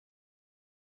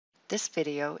This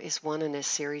video is one in a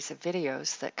series of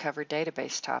videos that cover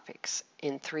database topics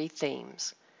in 3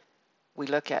 themes. We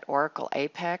look at Oracle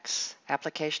APEX,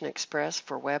 Application Express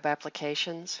for web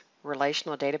applications,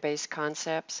 relational database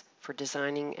concepts for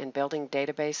designing and building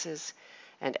databases,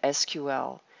 and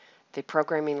SQL, the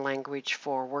programming language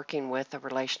for working with a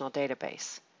relational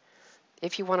database.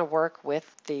 If you want to work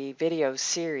with the video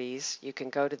series, you can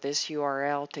go to this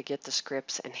URL to get the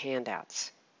scripts and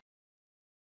handouts.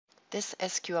 This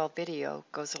SQL video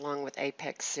goes along with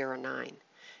APEX09.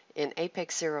 In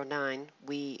APEX09,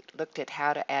 we looked at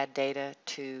how to add data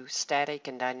to static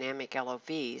and dynamic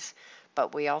LOVs,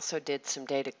 but we also did some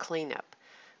data cleanup.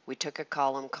 We took a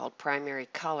column called primary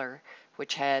color,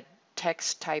 which had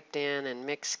text typed in and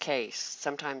mixed case,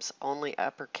 sometimes only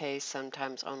uppercase,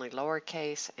 sometimes only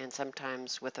lowercase, and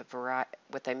sometimes with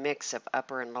a mix of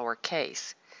upper and lower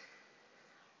case.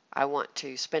 I want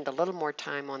to spend a little more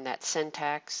time on that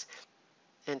syntax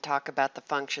and talk about the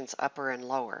functions upper and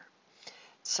lower.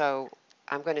 So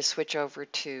I'm going to switch over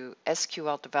to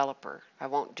SQL Developer. I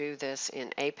won't do this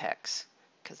in Apex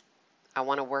because I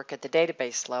want to work at the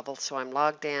database level, so I'm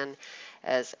logged in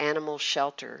as animal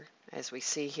shelter, as we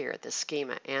see here, the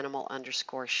schema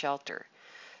animal_shelter.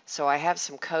 So I have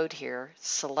some code here,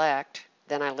 select,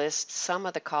 then I list some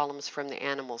of the columns from the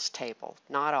animals table,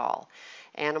 not all.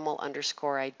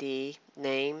 Animal_ID,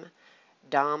 name,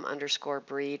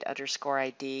 DOM_breed_ID,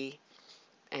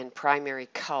 and primary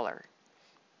color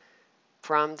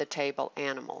from the table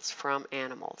animals, from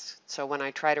animals. So when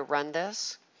I try to run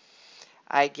this,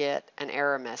 I get an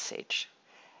error message.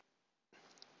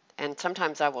 And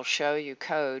sometimes I will show you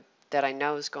code that I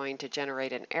know is going to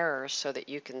generate an error so that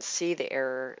you can see the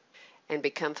error and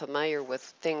become familiar with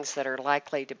things that are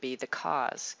likely to be the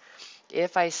cause.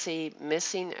 If I see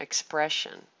missing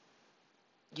expression,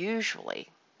 usually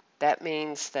that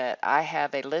means that I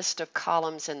have a list of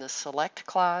columns in the select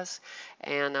clause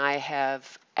and I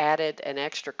have added an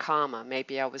extra comma.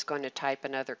 Maybe I was going to type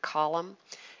another column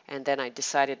and then I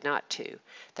decided not to.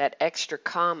 That extra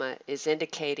comma is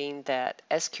indicating that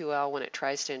SQL, when it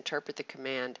tries to interpret the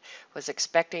command, was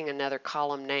expecting another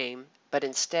column name, but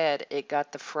instead it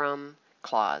got the from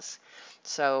clause.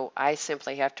 So I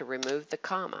simply have to remove the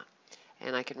comma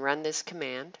and I can run this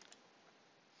command.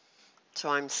 So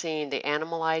I'm seeing the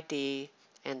animal ID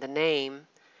and the name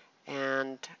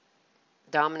and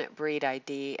dominant breed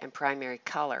ID and primary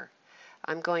color.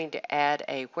 I'm going to add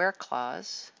a where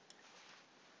clause,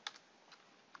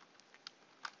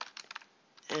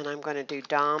 and I'm going to do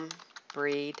DOM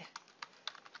breed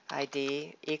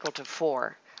ID equal to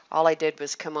 4. All I did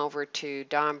was come over to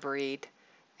DOM breed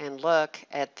and look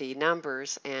at the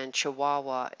numbers, and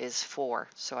Chihuahua is 4,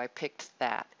 so I picked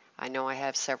that. I know I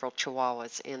have several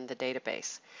Chihuahuas in the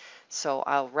database. So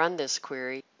I'll run this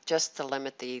query just to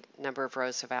limit the number of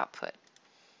rows of output.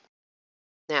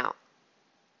 Now,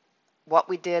 what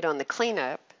we did on the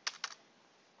cleanup,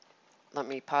 let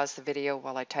me pause the video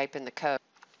while I type in the code.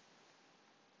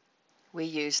 We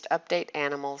used update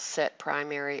animals, set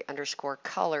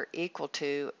primary_color equal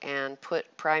to, and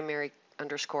put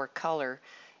primary_color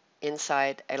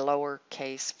inside a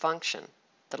lowercase function,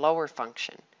 the lower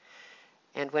function.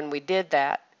 And when we did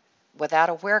that without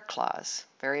a where clause,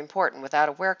 very important, without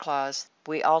a where clause,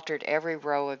 we altered every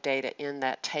row of data in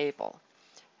that table.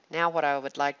 Now what I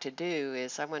would like to do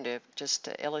is I want to just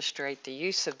to illustrate the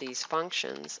use of these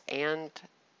functions and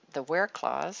the where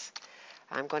clause.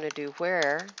 I'm going to do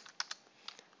where,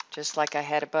 just like I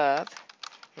had above,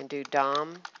 and do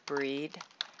DOM breed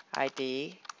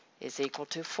ID is equal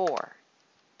to 4.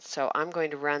 So I'm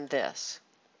going to run this.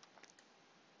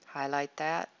 Highlight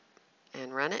that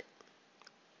and run it,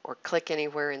 or click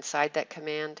anywhere inside that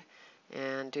command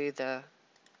and do the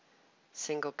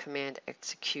single command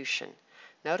execution.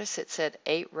 Notice it said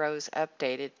 8 rows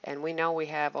updated, and we know we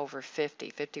have over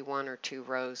 51 or 2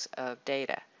 rows of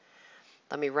data.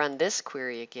 Let me run this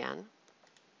query again,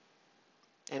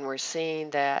 and we're seeing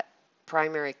that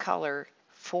primary color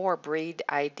for breed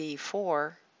ID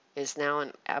 4 is now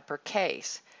in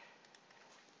uppercase.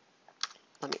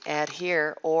 Let me add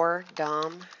here, or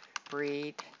DOM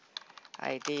breed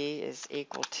ID is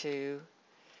equal to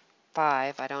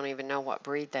 5. I don't even know what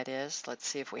breed that is. Let's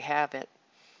see if we have it.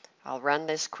 I'll run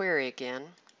this query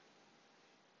again.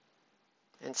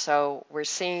 And so we're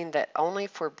seeing that only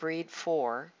for breed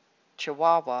 4,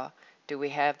 Chihuahua, do we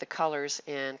have the colors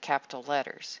in capital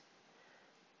letters.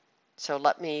 So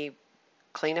let me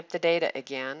clean up the data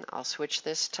again. I'll switch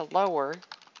this to lower.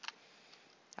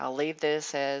 I'll leave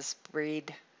this as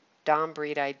DOM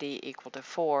breed ID equal to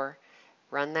 4.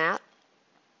 Run that.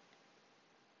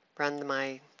 Run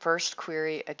my first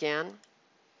query again,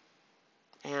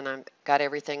 and I've got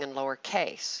everything in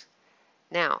lowercase.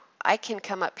 Now, I can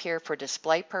come up here for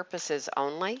display purposes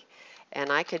only,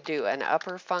 and I could do an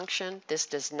upper function. This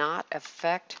does not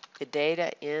affect the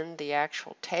data in the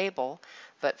actual table,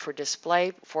 but for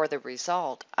display for the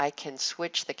result, I can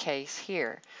switch the case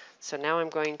here. So now I'm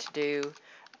going to do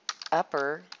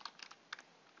upper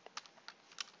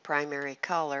primary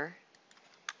color,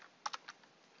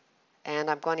 and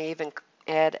I'm going to even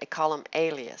add a column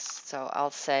alias. So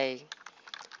I'll say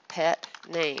pet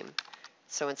name.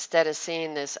 So instead of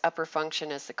seeing this upper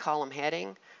function as the column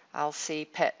heading, I'll see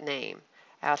pet name.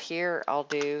 Out here, I'll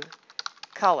do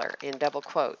color in double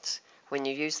quotes. When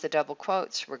you use the double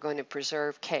quotes, we're going to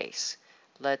preserve case.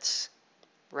 Let's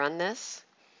run this.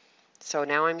 So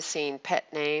now I'm seeing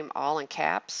pet name all in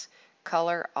caps,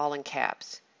 color all in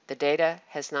caps. The data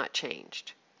has not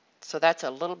changed. So that's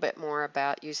a little bit more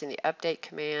about using the update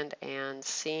command and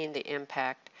seeing the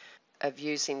impact of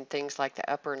using things like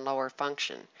the upper and lower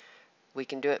function. We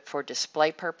can do it for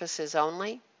display purposes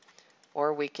only,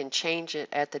 or we can change it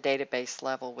at the database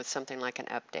level with something like an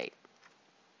update.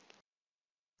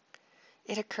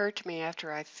 It occurred to me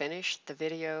after I finished the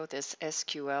video, this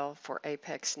SQL for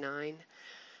APEX 9,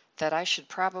 that I should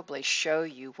probably show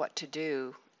you what to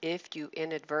do if you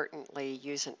inadvertently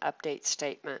use an update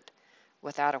statement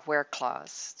without a where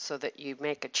clause, so that you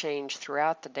make a change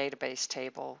throughout the database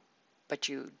table, but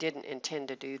you didn't intend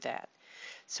to do that.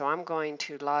 So I'm going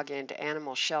to log into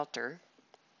Animal Shelter,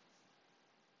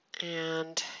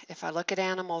 and if I look at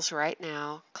animals right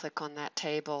now, click on that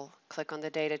table, click on the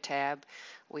Data tab,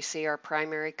 we see our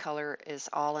primary color is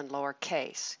all in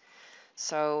lowercase.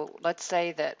 So let's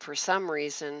say that for some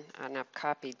reason, and I've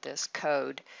copied this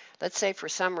code, let's say for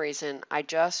some reason I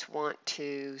just want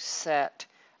to set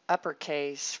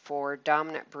uppercase for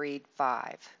dominant breed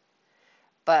 5.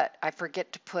 But I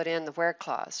forget to put in the where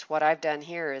clause. What I've done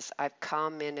here is I've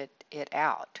commented it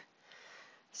out.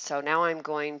 So now I'm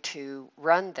going to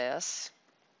run this,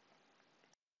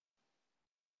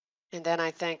 and then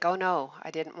I think, oh no,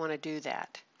 I didn't want to do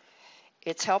that.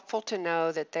 It's helpful to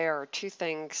know that there are two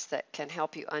things that can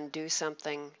help you undo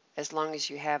something as long as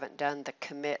you haven't done the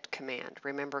commit command.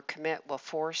 Remember, commit will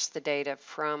force the data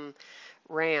from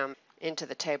RAM into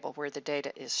the table where the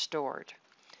data is stored.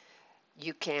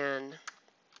 You can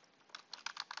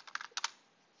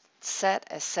set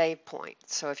a save point.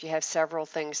 So if you have several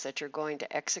things that you're going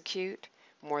to execute,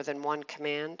 more than one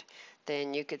command,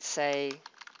 then you could say,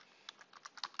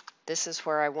 this is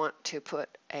where I want to put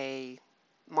a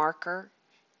marker.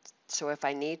 So if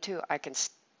I need to, I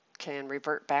can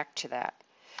revert back to that.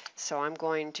 So I'm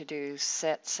going to do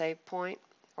set save point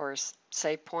or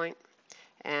save point,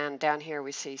 and down here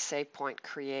we see save point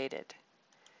created.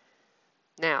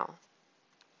 Now,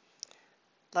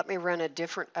 let me run a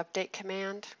different update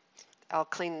command. I'll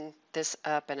clean this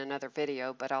up in another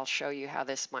video, but I'll show you how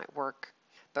this might work.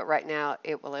 But right now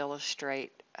it will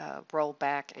illustrate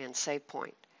rollback and save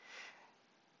point.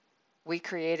 We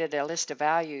created a list of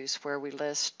values where we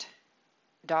list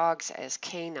dogs as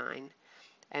canine,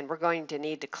 and we're going to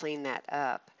need to clean that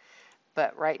up.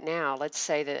 But right now, let's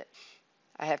say that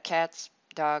I have cats,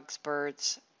 dogs,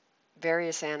 birds,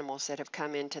 various animals that have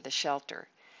come into the shelter.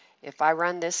 If I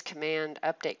run this command,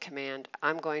 update command,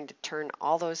 I'm going to turn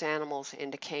all those animals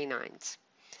into canines.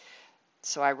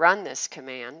 So I run this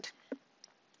command,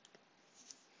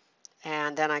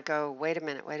 and then I go, wait a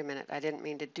minute, I didn't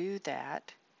mean to do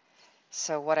that.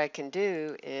 So what I can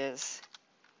do is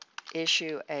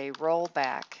issue a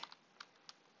rollback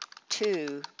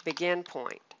to begin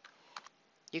point.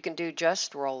 You can do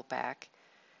just rollback,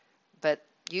 but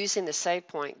using the save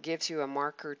point gives you a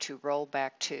marker to roll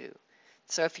back to.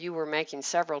 So if you were making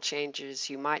several changes,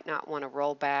 you might not want to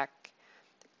roll back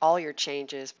all your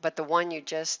changes, but the one you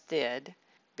just did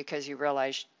because you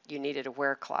realized you needed a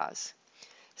where clause.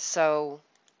 So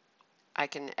I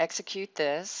can execute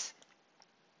this,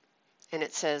 and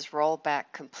it says rollback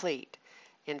complete.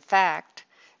 In fact,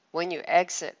 when you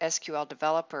exit SQL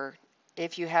Developer,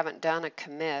 if you haven't done a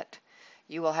commit,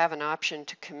 you will have an option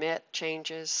to commit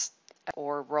changes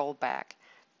or roll back.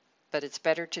 But it's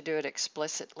better to do it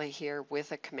explicitly here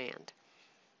with a command.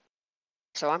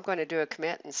 So I'm going to do a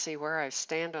commit and see where I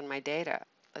stand on my data.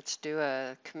 Let's do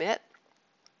a commit.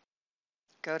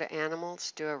 Go to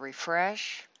animals, do a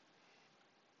refresh.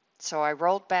 So I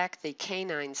rolled back the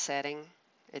canine setting.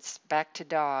 It's back to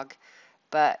dog,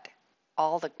 but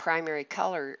all the primary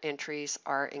color entries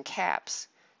are in caps.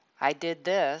 I did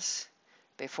this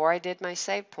before I did my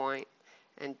save point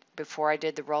and before I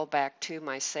did the rollback to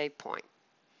my save point.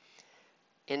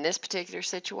 In this particular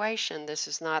situation, this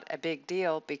is not a big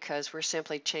deal because we're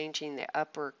simply changing the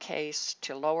uppercase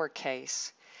to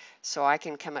lowercase So I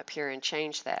can come up here and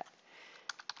change that.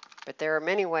 But there are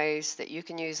many ways that you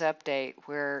can use update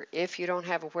where if you don't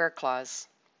have a where clause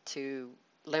to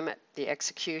limit the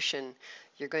execution,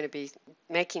 you're going to be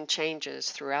making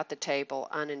changes throughout the table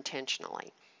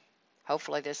unintentionally.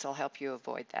 Hopefully this will help you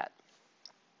avoid that.